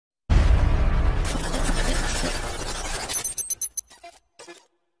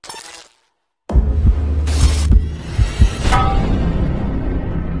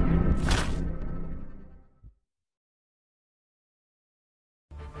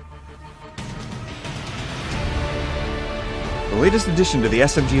latest addition to the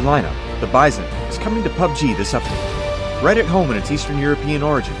SMG lineup, the Bizon, is coming to Pubg this update. Right at home in its Eastern European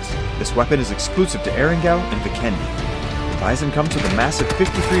origins, this weapon is exclusive to Erangel and Vikendi. The Bizon comes with a massive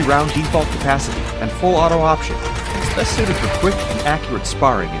 53-round default capacity and full auto option, and is best suited for quick and accurate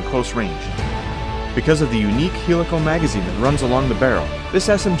sparring in close range. Because of the unique helical magazine that runs along the barrel, this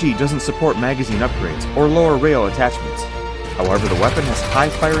SMG doesn't support magazine upgrades or lower rail attachments. However, the weapon has high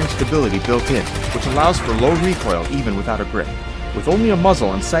firing stability built in, which allows for low recoil even without a grip. With only a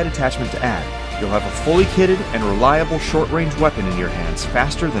muzzle and sight attachment to add, you'll have a fully kitted and reliable short-range weapon in your hands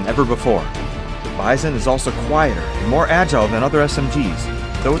faster than ever before. The Bizon is also quieter and more agile than other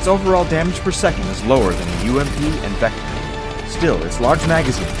SMGs, though its overall damage per second is lower than the UMP and Vector. Still, its large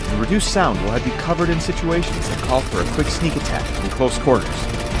magazine and reduced sound will have you covered in situations that call for a quick sneak attack in close quarters.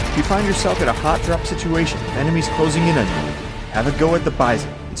 If you find yourself in a hot drop situation with enemies closing in on you, have a go at the Bizon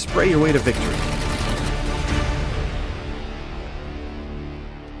and spray your way to victory.